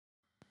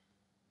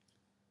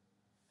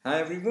Hi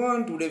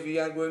everyone, today we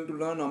are going to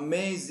learn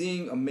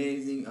amazing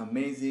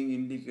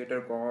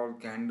indicator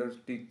called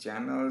candlestick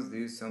channels.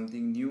 This is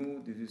something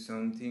new, this is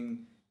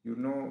something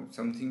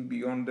something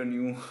beyond the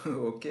new.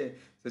 Okay,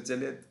 so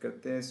चलिए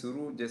करते हैं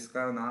शुरू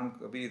जिसका नाम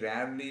कभी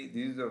rarely,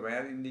 this is a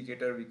rare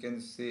indicator we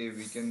can say,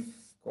 we can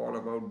call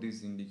about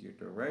this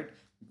indicator, right?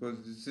 Because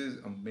this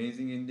is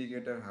amazing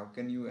indicator. How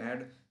can you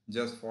add?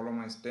 Just follow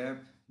my step,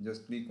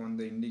 just click on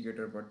the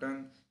indicator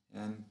button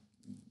and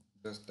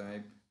just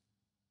type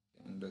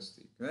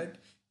candlestick, right?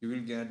 You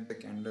will get the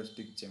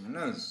candlestick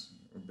channels,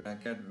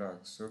 bracket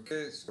locks.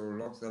 Okay, so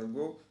locks I'll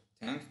go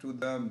thanks to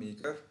the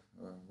maker,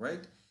 right?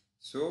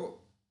 So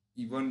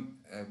even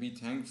be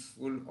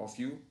thankful of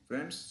you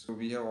friends. So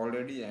we have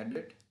already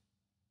added.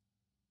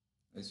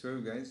 I show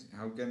you guys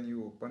how can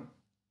you open.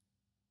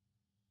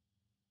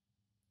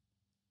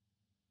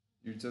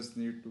 You just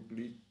need to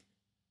click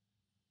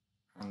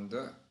on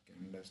the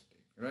candlestick,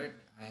 right?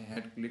 I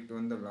had clicked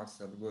on the locks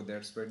algo,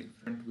 that's why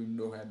different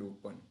window had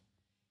opened.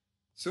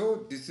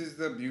 So this is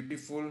the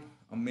beautiful,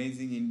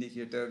 amazing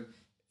indicator.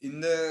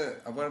 In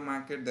the our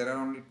market, there are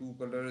only two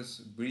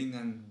colors, green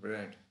and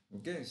red.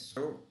 Okay,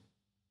 so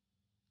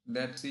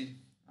let's see.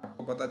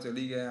 आपको पता चल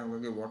ही गया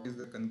होगा कि what is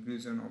the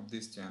conclusion of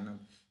this channel.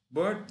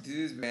 But this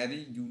is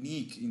very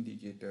unique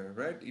indicator,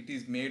 right? It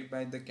is made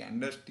by the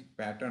candlestick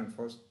pattern.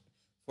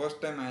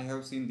 First time I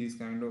have seen this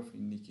kind of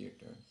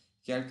indicator.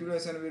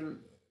 Calculation will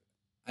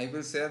I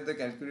will share the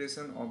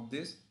calculation of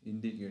this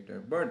indicator.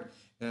 But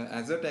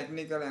as a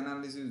technical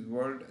analysis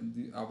world,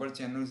 our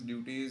channel's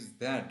duty is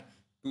that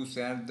to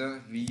share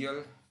the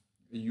real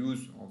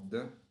use of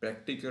the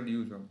practical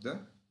use of the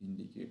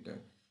indicator.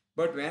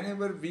 But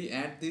whenever we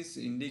add this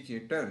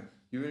indicator,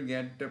 you will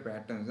get the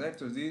patterns, right?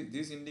 So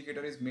this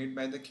indicator is made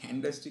by the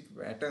candlestick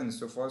patterns.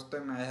 So first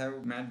time I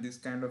have met this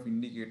kind of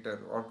indicator,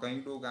 or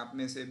कई लोग आप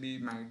में से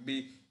भी might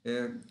be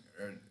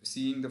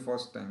seeing the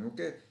first time.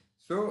 Okay,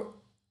 so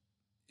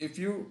if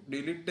you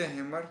delete the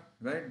hammer,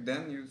 right,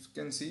 then you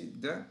can see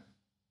the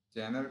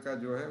channel का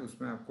जो है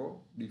उसमें आपको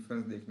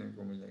डिफरेंस देखने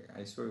को मिलेगा.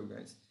 I show you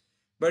guys.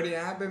 But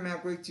यहाँ पे मैं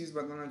आपको एक चीज़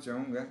बताना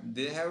चाहूँगा.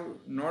 They have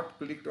not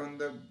clicked on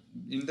the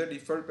in the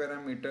default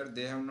parameter.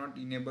 They have not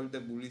enable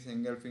the bullish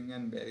engulfing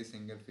and bearish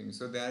engulfing.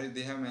 So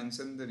they have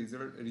mention the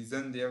result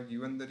reason. They have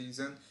given the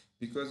reason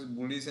because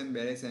bullish and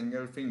bearish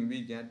engulfing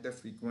we get the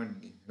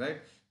frequently, right?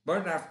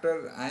 But after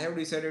I have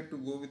decided to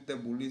go with the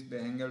bullish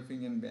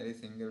engulfing and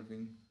bearish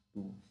engulfing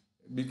too,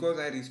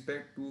 because I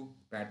respect two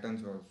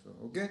patterns also.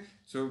 Okay,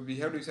 so we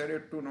have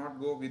decided to not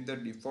go with the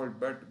default,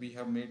 but we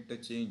have made the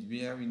change.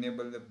 We have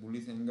enabled the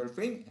bullish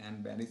engulfing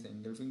and bearish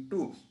engulfing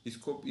too.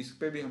 इसको इस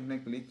पे भी हमने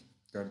click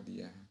कर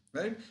दिया है,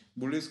 right?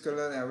 Bullish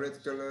color,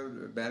 average color,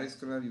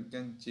 bearish color you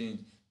can change,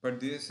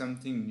 but this is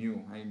something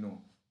new, I know.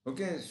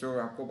 Okay so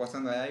आपको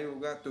पसंद आया ही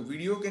होगा. तो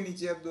वीडियो के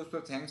नीचे अब दोस्तों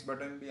थैंक्स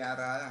बटन भी आ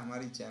रहा है.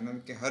 हमारी चैनल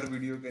के हर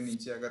वीडियो के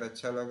नीचे अगर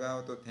अच्छा लगा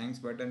हो तो थैंक्स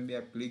बटन भी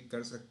आप क्लिक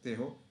कर सकते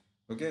हो.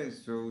 ओके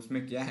सो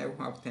उसमें क्या है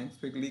वो आप थैंक्स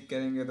पे क्लिक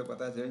करेंगे तो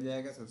पता चल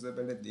जाएगा. सबसे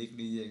पहले देख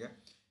लीजिएगा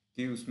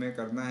कि उसमें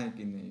करना है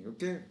कि नहीं.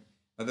 ओके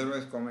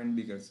अदरवाइज कमेंट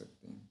भी कर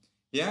सकते हैं.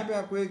 यहाँ पे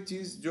आपको एक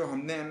चीज़ जो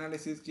हमने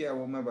एनालिसिस किया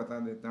वो मैं बता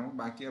देता हूँ.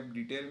 बाकी अब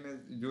डिटेल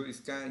में जो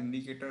इसका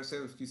इंडिकेटर्स है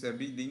उसकी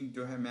सभी लिंक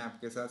जो है मैं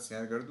आपके साथ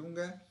शेयर कर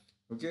दूंगा.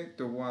 ओके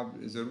तो वो आप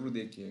ज़रूर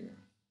देखिएगा.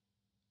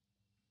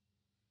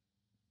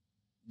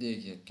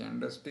 देखिए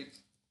कैंडलस्टिक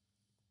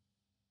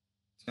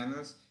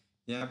चैनल्स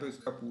यहाँ पे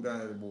उसका पूरा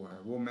वो है,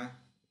 वो मैं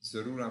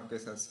ज़रूर आपके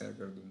साथ शेयर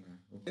कर दूंगा.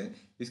 ओके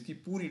इसकी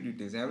पूरी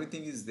details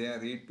everything is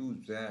there A to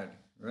Z,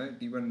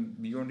 right? Even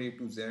beyond A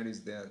to Z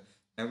is there.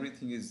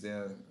 Everything is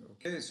there.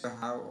 Okay so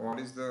how what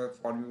is the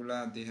formula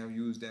they have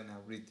used and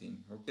everything.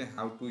 Okay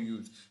how to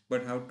use,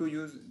 but how to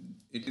use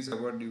it is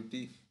our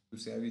duty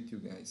to share with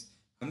you guys.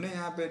 हमने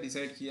यहाँ पे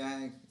decide किया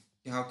है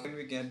कि how can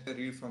we get the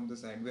read from the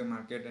sideway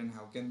market and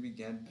how can we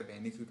get the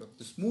benefit of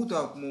the smooth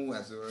up move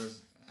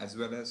as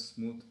well as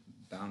smooth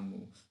down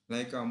move,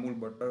 like Amul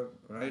butter,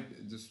 right?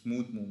 The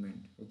smooth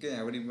movement. Okay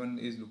everyone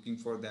is looking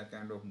for that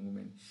kind of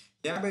movement.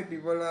 Yeah, but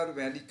people are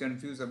very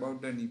confused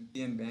about the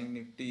Nifty and Bank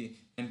Nifty,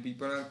 and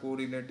people are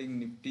correlating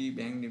Nifty,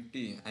 Bank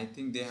Nifty. I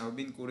think they have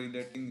been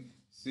correlating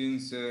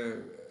since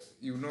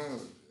few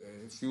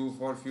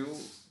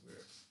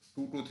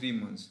 2 to 3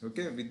 months.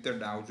 Okay, with the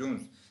Dow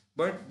Jones,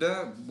 but the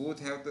both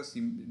have the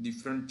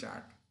different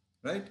chart,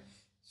 right?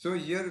 So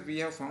here we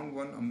have found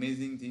one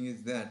amazing thing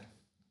is that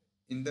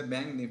in the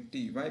bank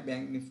nifty, why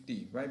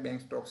banking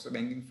stocks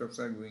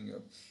are going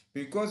up?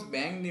 Because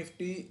bank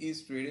nifty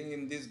is trading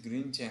in this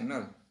green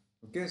channel.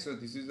 Okay so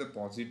this is the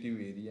positive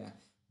area,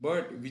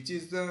 but which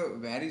is the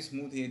very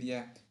smooth area.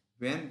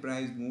 When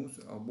price moves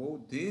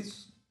above this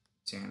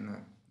channel,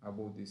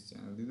 this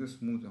is a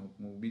smooth out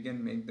move, we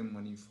can make the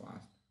money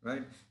fast,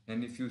 right?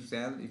 And if you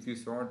sell, if you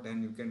short,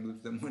 then you can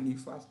lose the money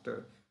faster.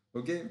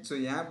 Okay so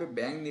यहाँ पे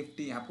bank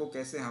Nifty आपको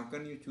कैसे, how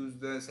can you choose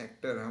the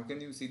sector, how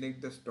can you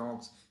select the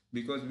stocks?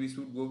 Because we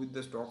should go with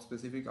the stock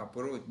specific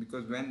approach,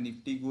 because when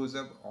nifty goes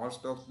up all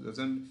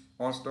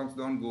stocks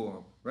don't go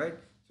up, right?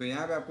 so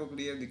यहाँ पे आपको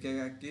clear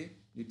दिखेगा कि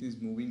it is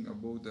moving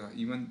above the,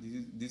 even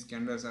these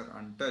candles are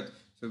untouched.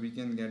 so we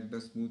can get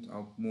the smooth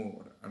up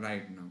more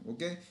right now.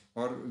 Okay,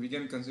 or we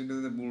can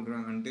consider the bull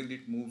run until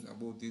it moves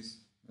above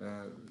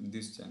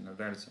this channel,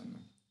 red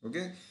channel.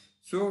 Okay,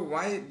 so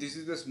why this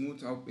is the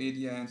smooth up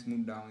area and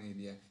smooth down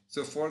area?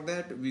 So for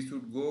that we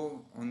should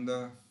go on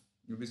the,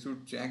 we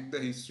should check the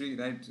history,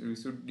 right? We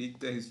should dig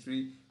the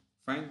history.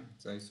 Fine,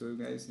 so I show you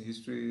guys,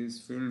 history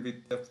is filled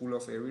with the full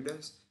of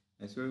evidence.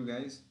 I show you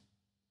guys.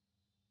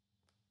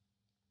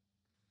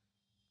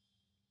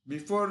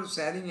 Before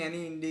sharing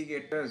any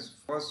indicators,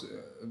 first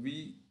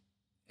we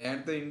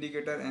add the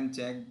indicator and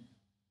check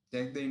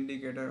the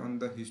indicator on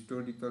the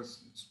historical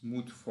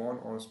smooth fall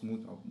or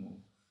smooth up move.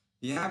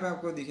 यहाँ पे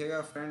आपको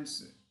दिखेगा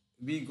friends,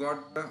 we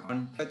got the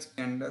untouched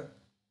candle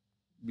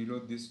below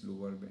this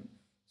lower band.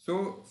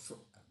 So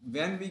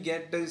when we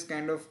get this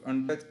kind of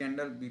untouched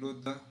candle below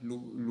the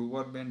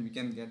lower band, we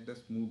can get the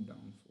smooth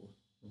down fall.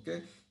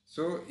 Okay,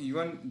 so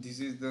even this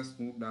is the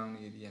smooth down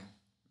area.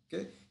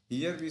 Okay,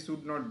 here we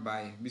should not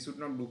buy, we should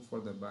not look for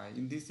the buy.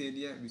 In this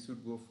area we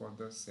should go for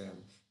the sell.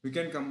 We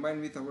can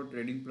combine with our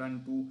trading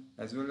plan too,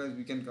 as well as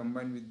we can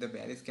combine with the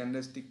bearish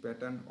candlestick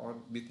pattern or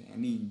with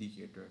any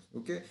indicators.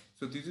 Okay,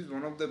 so this is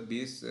one of the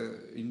base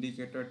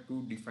indicator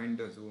to define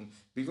the zone,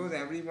 because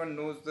everyone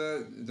knows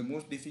the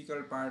most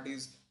difficult part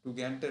is to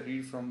get the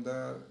read from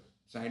the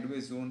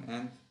sideways zone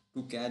and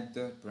to catch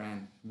the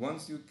trend.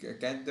 Once you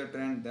catch the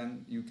trend,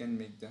 then you can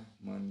make the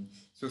money.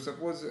 So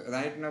suppose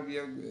right now we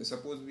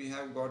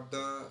have got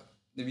the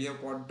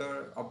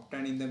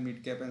uptrend in the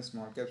mid cap and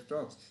small cap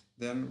stocks,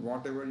 then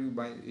whatever you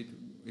buy,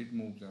 it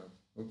moves up.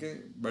 Okay,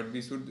 but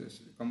we should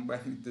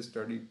combine with the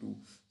study too.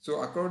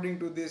 So according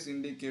to this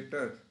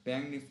indicator,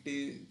 bank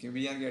Nifty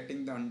we are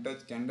getting the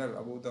untouched candle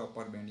above the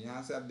upper band.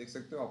 यहाँ से आप देख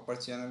सकते हो upper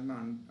channel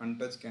में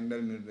untouched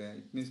candle मिल रहा है.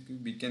 It means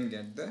we can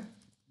get the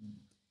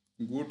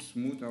good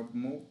smooth up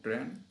move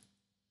trend,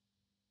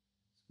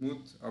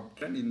 smooth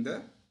uptrend in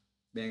the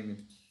bank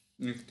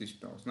nifty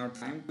stocks. Now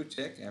time to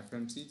check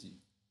FMCG.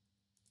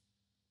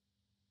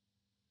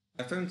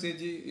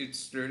 FMCG,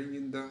 it's trading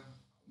in the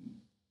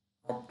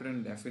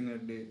uptrend,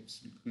 definitely.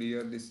 It's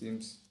clearly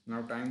seems.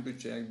 Now time to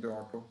check the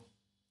auto.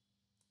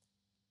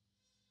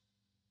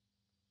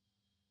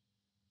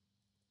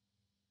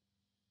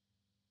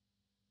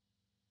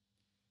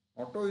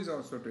 Auto is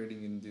also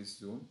trading in this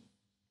zone.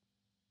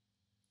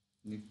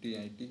 Nifty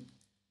IT.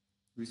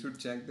 We should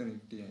check the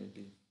Nifty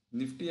IT.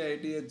 Nifty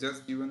IT has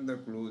just given the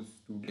close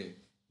today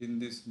in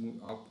this smooth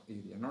up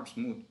area, not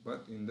smooth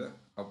but in the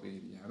up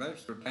area, right?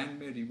 So trend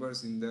may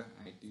reverse in the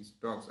IT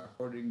stocks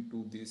according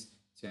to this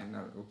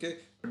channel. Okay,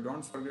 but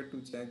don't forget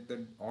to check that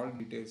all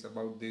details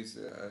about this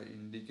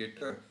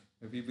indicator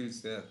we will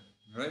share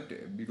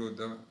right below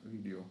the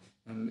video,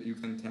 and you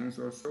can thanks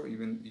also,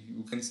 even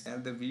you can share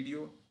the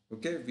video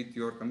okay with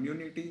your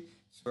community.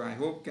 So I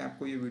hope कि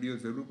आपको ये video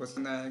ज़रूर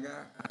पसंद आएगा,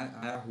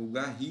 आया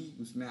होगा ही,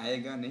 उसमें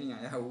आएगा नहीं,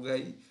 आया होगा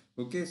ही.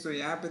 ओके, सो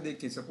यहाँ पे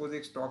देखिए, सपोज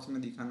एक स्टॉक्स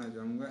में दिखाना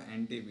चाहूँगा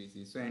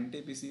NTPC. So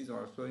NTPC is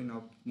also in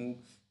up move.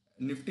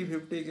 Nifty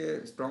 50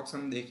 के स्टॉक्स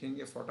हम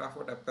देखेंगे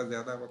फटाफट, आपका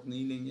ज़्यादा वक्त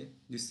नहीं लेंगे,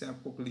 जिससे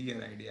आपको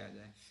क्लियर आइडिया आ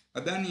जाए.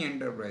 अदानी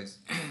एंटरप्राइज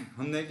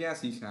हमने क्या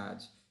सीखा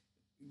आज?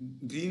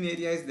 Green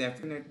area is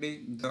definitely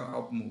the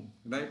up move,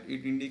 right?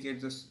 It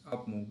indicates the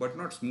up move but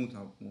not smooth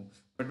up move.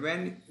 But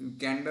when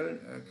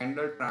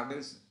candle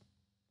travels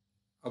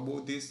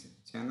above this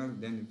channel,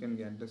 then you can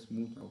get the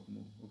smooth up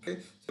move. Okay,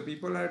 so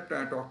people are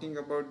talking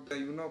about the,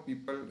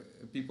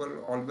 people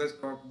always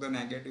talk the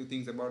negative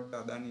things about the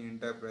Adani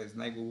enterprise,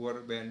 like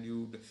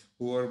overvalued,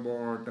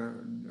 overbought,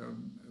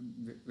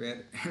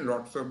 where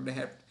lots of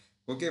debt.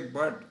 Okay,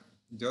 but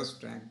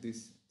just track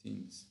these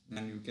things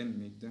and you can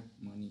make the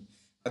money.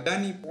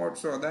 Adani Port.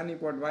 So Adani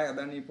Port, why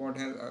Adani Port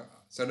has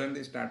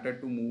suddenly started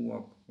to move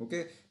up?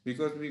 Okay,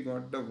 because we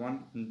got the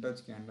one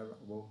untouched candle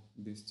above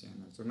this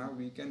channel. So now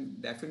we can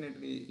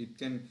definitely, it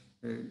can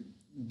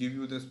give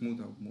you the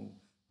smooth up move.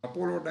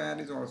 Apollo Tire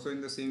is also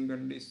in the same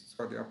condition.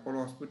 Sorry,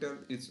 Apollo Hospital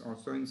is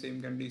also in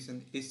same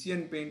condition.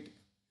 Asian Paint,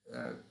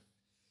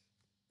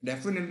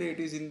 definitely it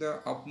is in the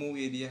up move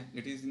area.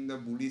 It is in the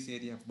bullish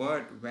area.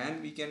 But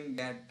when we can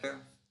get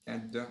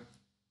the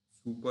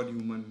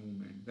superhuman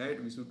movement,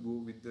 right? We should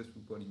go with the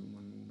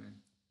superhuman movement,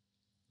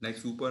 like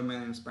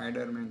Superman and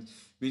Spider-Man.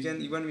 We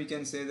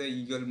can say the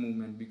eagle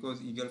movement,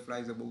 because eagle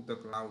flies above the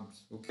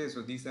clouds. Okay,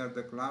 so these are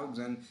the clouds,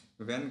 and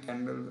when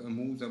candle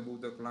moves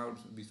above the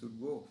clouds, we should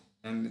go.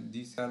 And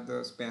these are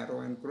the sparrow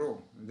and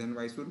crow. Then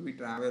why should we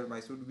travel? Why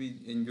should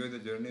we enjoy the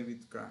journey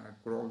with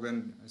crows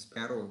and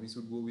sparrow? We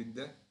should go with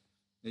the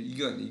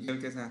eagle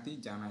के साथ ही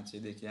जाना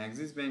चाहिए. देखिए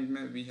axis bank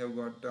में we have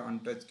got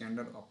untouched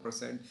candle upper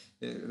side,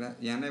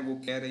 यानी वो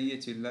कह रही है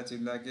चिल्ला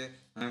चिल्ला के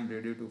I am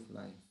ready to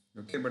fly.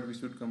 Okay, but we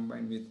should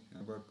combine with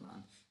our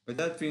plan. But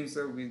that means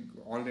we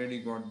already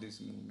got this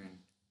movement.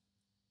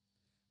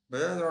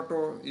 Bajaj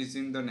Auto is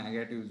in the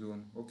negative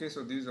zone. Okay,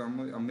 so this is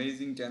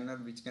amazing channel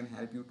which can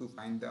help you to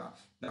find the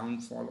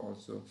downfall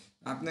also.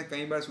 आपने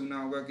कई बार सुना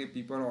होगा कि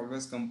people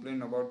always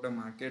complain about the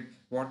market.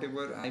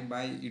 Whatever I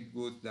buy, it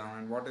goes down,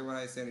 and whatever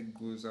I sell, it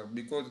goes up.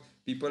 Because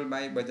people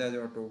buy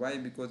Bajaj Auto. Why?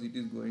 Because it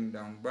is going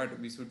down. But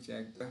we should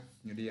check the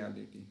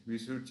reality. We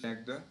should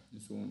check the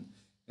zone.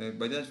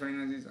 Bajaj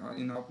Finance is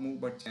in up move,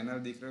 but channel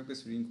दिख रहा है कि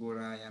shrink हो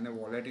रहा है, यानी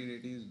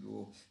volatility is low.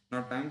 Now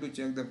time to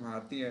check the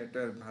भारतीय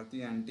एटर,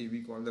 भारतीय एंटी, वी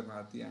कॉल द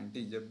भारतीय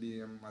एंटी. जब भी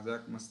हम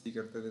मजाक मस्ती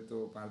करते थे तो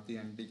भारतीय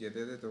एंटी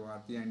कहते थे, तो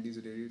भारतीय anti is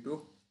ready to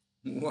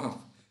move up.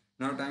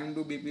 Now time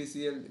to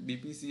BPCL.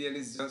 BPCL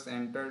is just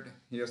entered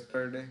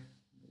yesterday.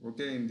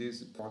 Okay, in this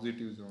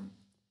positive zone.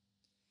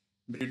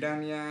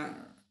 Britannia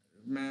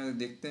में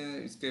देखते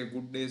हैं, इसके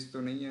गुड डेज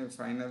तो नहीं है.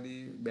 Finally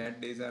bad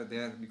days are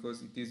there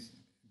because it is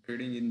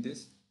trading in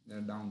this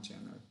down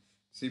channel.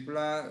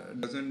 Cipla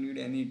doesn't need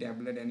any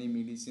tablet, any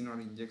medicine or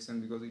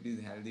injection because it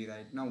is healthy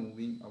right now,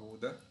 moving above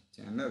the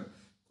channel.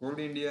 Coal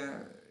India,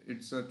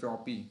 it's a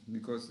choppy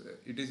because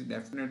it is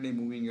definitely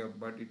moving up,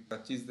 but it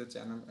touches the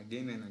channel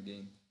again and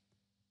again.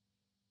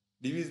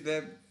 Divis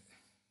there.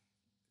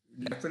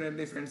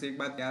 Definitely friends, एक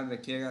बात याद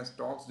रखिएगा,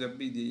 stocks जब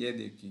भी, ये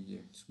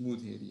देखिए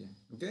smooth area.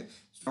 Okay,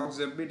 stocks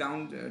जब भी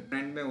डाउन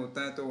ट्रेंड में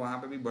होता है तो वहाँ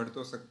पे भी बढ़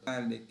तो सकता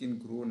है लेकिन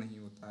ग्रो नहीं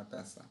होता है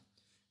पैसा.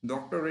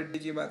 डॉक्टर रेड्डी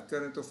की बात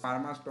करें तो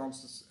pharma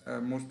stocks,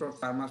 most of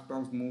pharma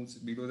stocks moves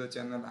below the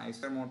channel.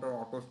 Eicher motor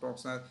auto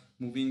stocks are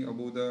moving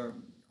above the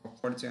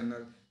upward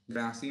channel.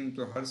 Grasim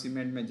तो हर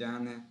सीमेंट में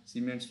जान है.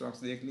 सीमेंट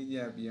स्टॉक्स देख लीजिए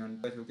आप, ये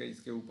अनटच होकर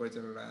इसके ऊपर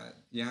चल रहा है.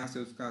 यहाँ से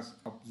उसका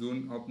अप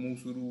जोन, अप मूव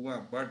शुरू हुआ,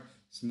 but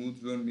smooth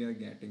zone we are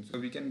getting, so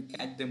we can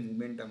catch the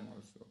momentum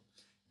also.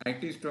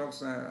 IT stocks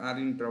are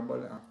in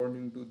trouble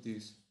according to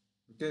this.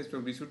 Okay,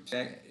 so we should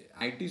check.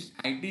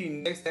 IT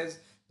index has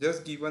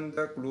just given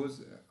the close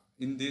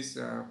in this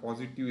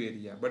positive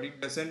area, but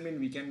it doesn't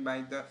mean we can buy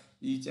the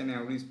each and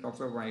every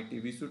stocks of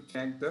IT. We should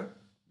check the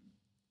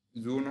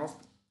zone of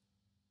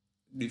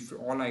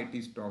all IT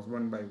stocks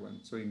one by one.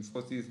 So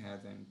Infosys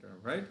has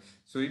entered, right?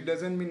 So it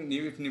doesn't mean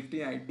if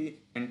Nifty IT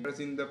enters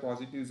in the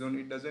positive zone,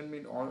 it doesn't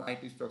mean all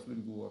IT stocks will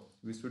go up.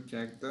 We should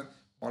check the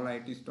all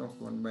IT stocks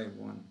one by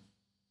one.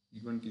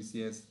 Even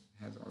TCS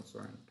has also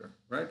entered,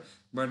 right?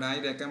 But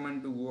I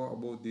recommend to go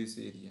above this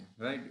area,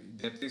 right?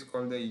 That is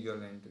called the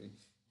eagle entry.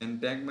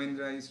 And Tech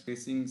Mahindra is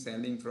facing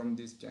selling from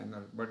this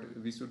channel, but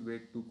we should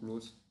wait to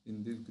close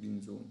in this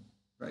green zone,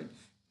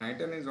 right?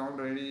 Titan is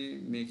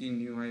already making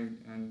new high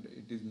and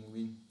it is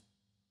moving.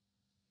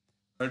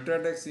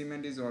 Ultratech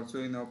Cement is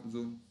also in up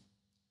zone.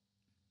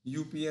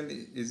 UPL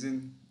is in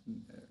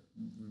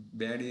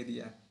bad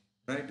area,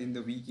 right, in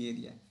the weak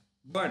area.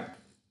 But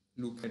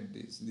look at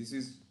this. This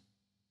is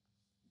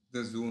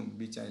the zone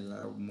which I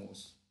love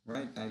most,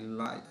 right?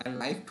 I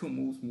like to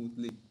move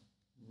smoothly.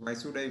 Why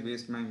should I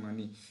waste my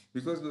money?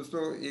 Because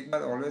दोस्तों एक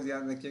बात always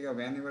याद रखिएगा,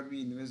 whenever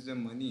we invest the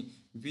money,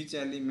 which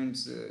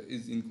elements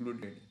is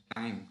included?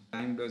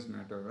 Time does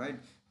matter, right?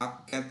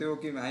 आप कहते हो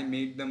कि I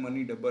made the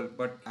money double,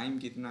 but time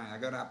कितना है?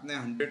 अगर आपने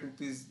 100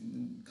 रुपीज़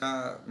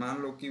का,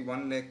 मान लो कि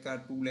 1 लाख का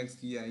 2 lakhs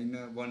किया in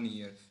 1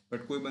 year,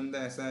 बट कोई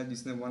बंदा ऐसा है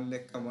जिसने 1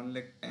 लाख का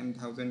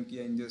 1,10,000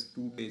 किया in just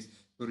 2 days,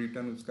 तो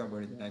रिटर्न उसका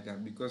बढ़ जाएगा.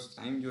 बिकॉज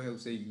टाइम जो है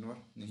उसे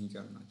इग्नोर नहीं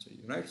करना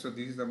चाहिए, right? So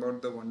this is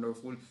about the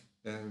wonderful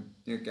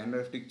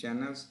candlestick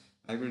channels.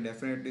 I will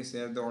definitely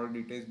share the all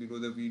details below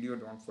the video.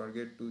 Don't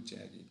forget to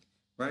check it,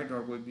 right?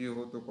 और कुछ भी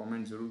हो तो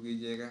कमेंट जरूर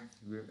कीजिएगा.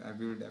 I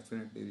will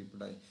definitely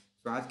reply.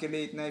 तो आज के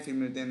लिए इतना ही, फिर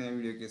मिलते हैं नए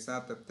वीडियो के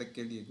साथ. तब तक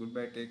के लिए good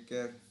bye, take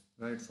care,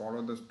 right?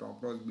 Follow the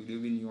stop loss,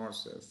 believe in your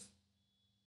self.